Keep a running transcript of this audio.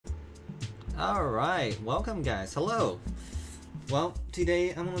Alright, welcome guys, hello! Well,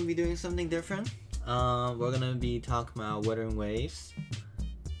 today I'm gonna be doing something different. We're gonna be talking about Wuthering Waves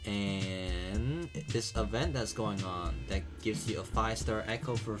and this event that's going on that gives you a 5-star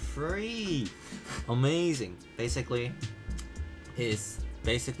echo for free! Amazing! Basically, it's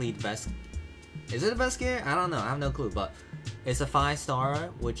basically the best. Is it the best gear? I don't know, I have no clue, but it's a 5-star,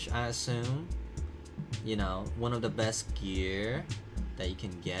 which I assume, you know, one of the best gear that you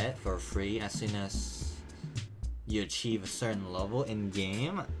can get for free as soon as you achieve a certain level in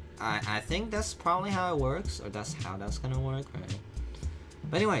game. I think that's probably how it works, or that's how that's gonna work, right?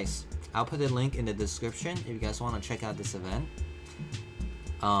 But anyways, I'll put the link in the description if you guys want to check out this event.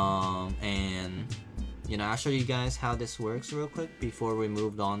 And you know, I'll show you guys how this works real quick before we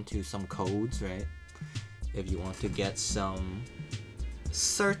moved on to some codes, right? If you want to get some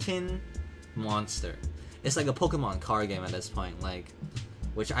certain monster. It's like a Pokemon card game at this point, like,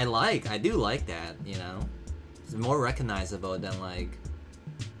 which I like. I do like that, you know? It's more recognizable than like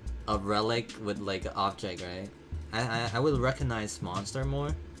a relic with like an object, right? I would recognize monster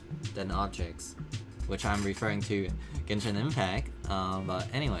more than objects, which I'm referring to Genshin Impact. But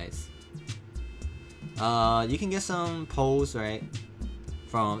anyways, you can get some polls, right,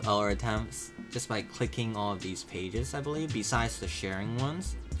 from our attempts just by clicking all of these pages, I believe, besides the sharing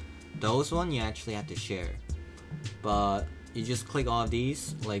ones. Those ones you actually have to share, but you just click all of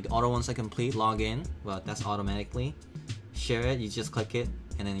these, like auto once I complete, log in, but that's automatically. Share it, you just click it,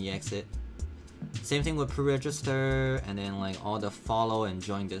 and then you exit. Same thing with pre-register, and then like all the follow and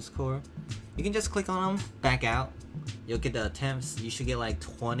join Discord. You can just click on them, back out. You'll get the attempts. You should get like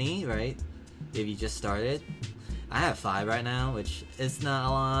 20, right? If you just started. I have 5 right now, which is not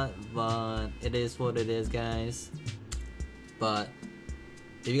a lot, but it is what it is, guys. But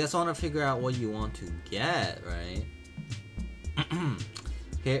if you guys want to figure out what you want to get, right?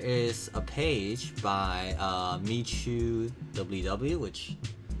 Here is a page by Michu WW, which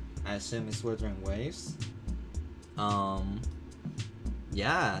I assume is Wuthering Waves.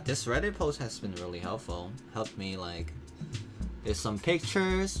 Yeah, this Reddit post has been really helpful. Helped me, like, there's some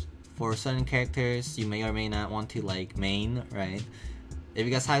pictures for certain characters you may or may not want to like main, right? If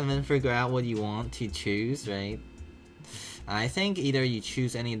you guys haven't figured out what you want to choose, right? I think either you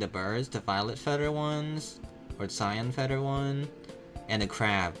choose any of the birds, the violet feather ones, or cyan feather one, and the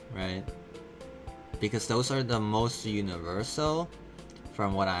crab, right? Because those are the most universal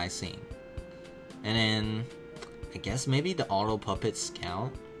from what I've seen. And then, I guess maybe the auto puppet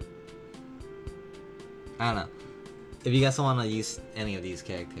scout? I don't know. If you guys want to use any of these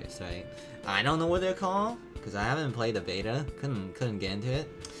characters, right? I don't know what they're called, because I haven't played the beta. Couldn't get into it.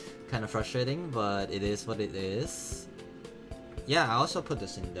 Kind of frustrating, but it is what it is. Yeah, I also put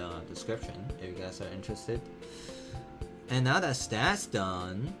this in the description if you guys are interested. And now that that's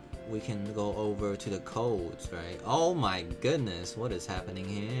done, we can go over to the codes, right? Oh my goodness, what is happening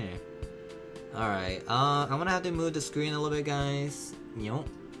here? Alright, I'm gonna have to move the screen a little bit, guys. Yo,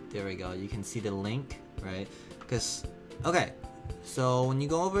 there we go. You can see the link, right? Because, okay, so when you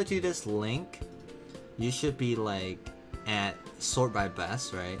go over to this link, you should be like at sort by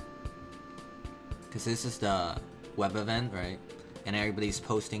best, right? Because this is the web event, right? And everybody's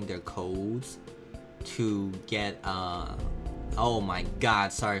posting their codes to get oh my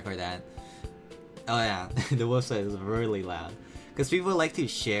god, sorry for that. Oh yeah, the website is really loud because people like to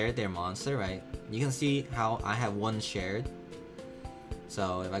share their monster, right? You can see how I have one shared.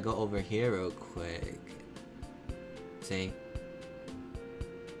 So if I go over here real quick, see,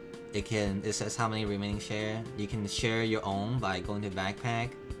 it says how many remaining share. You can share your own by going to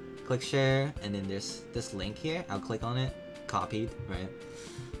backpack, click share, and then there's this link here. I'll click on it, copied, right?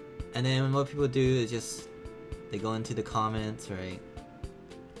 And then what people do is just they go into the comments, right?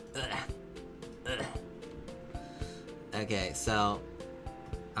 Okay, so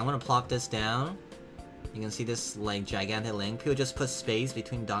I'm gonna plop this down. You can see this like gigantic link. People just put space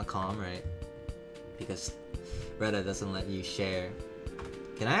between .com, right? Because Reddit doesn't let you share.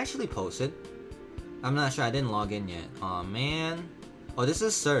 Can I actually post it? I'm not sure. I didn't log in yet. Aw, man. Oh, this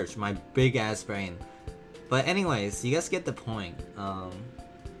is search. My big ass brain. But anyways, you guys get the point.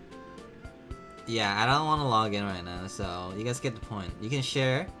 Yeah, I don't want to log in right now, so you guys get the point. You can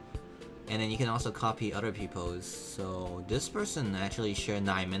share, and then you can also copy other people's. So this person actually shared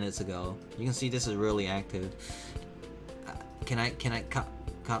 9 minutes ago. You can see this is really active. Can I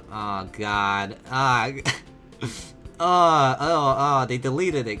oh god. Oh, they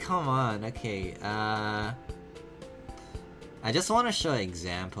deleted it. Come on. Okay. I just want to show an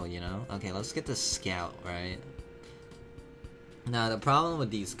example, you know? Okay, let's get the scout, right? Now, the problem with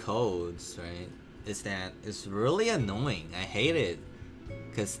these codes, right, is that it's really annoying. I hate it.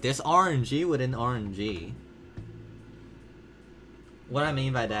 Because there's RNG within RNG. What I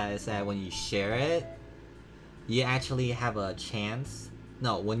mean by that is that when you share it, you actually have a chance.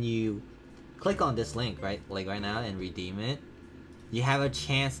 No, when you click on this link, right, like right now, and redeem it, you have a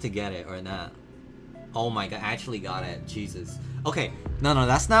chance to get it or not. Oh my god, I actually got it. Jesus. Okay, no,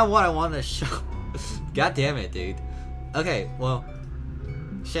 that's not what I want to show. God damn it, dude. Okay, well,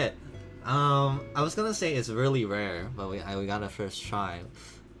 shit. I was gonna say it's really rare, but we got a first try.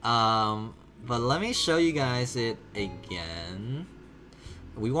 But let me show you guys it again.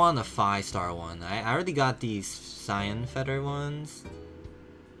 We want a 5-star one. I already got these cyan feather ones.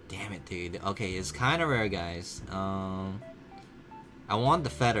 Damn it, dude. Okay, it's kind of rare, guys. I want the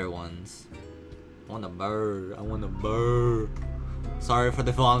feather ones. I want a bird. I want a bird. Sorry for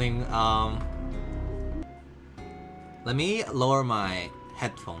the volume. Let me lower my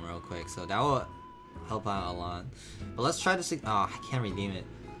headphone real quick, so that will help out a lot. But let's try to see. Oh, I can't redeem it.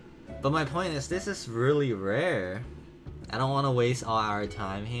 But my point is, this is really rare. I don't want to waste all our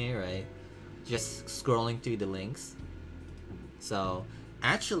time here, right? Just scrolling through the links. So,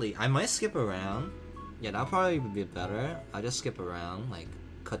 actually, I might skip around. Yeah, that'll probably be better. I'll just skip around, like,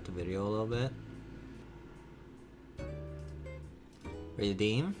 cut the video a little bit.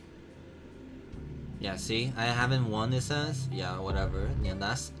 Redeem. Yeah, see? I haven't won, it says. Yeah, whatever. Yeah,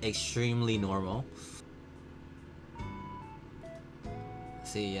 that's extremely normal.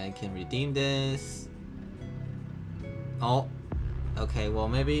 See, I can redeem this. Oh. Okay, well,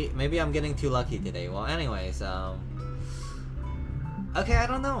 maybe I'm getting too lucky today. Well, anyways, okay, I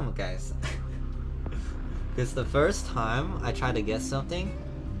don't know, guys. Because the first time I tried to get something,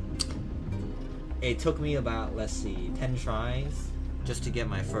 it took me about, let's see, 10 tries just to get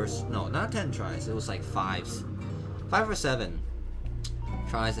my first, no, not 10 tries, it was like 5 or 7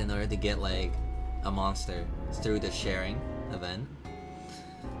 tries in order to get like a monster through the sharing event,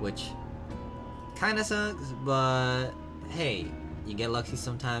 which kind of sucks, but hey, you get lucky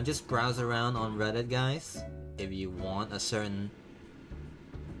sometimes. Just browse around on Reddit, guys, if you want a certain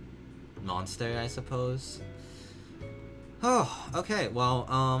monster, I suppose. Oh, okay, well,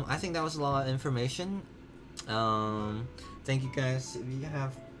 I think that was a lot of information. Thank you guys if you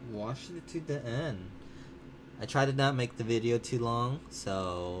have watched it to the end. I tried to not make the video too long,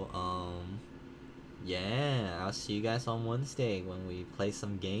 so, yeah, I'll see you guys on Wednesday when we play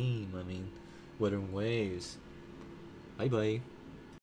some game. I mean, Wuthering Waves. Bye bye.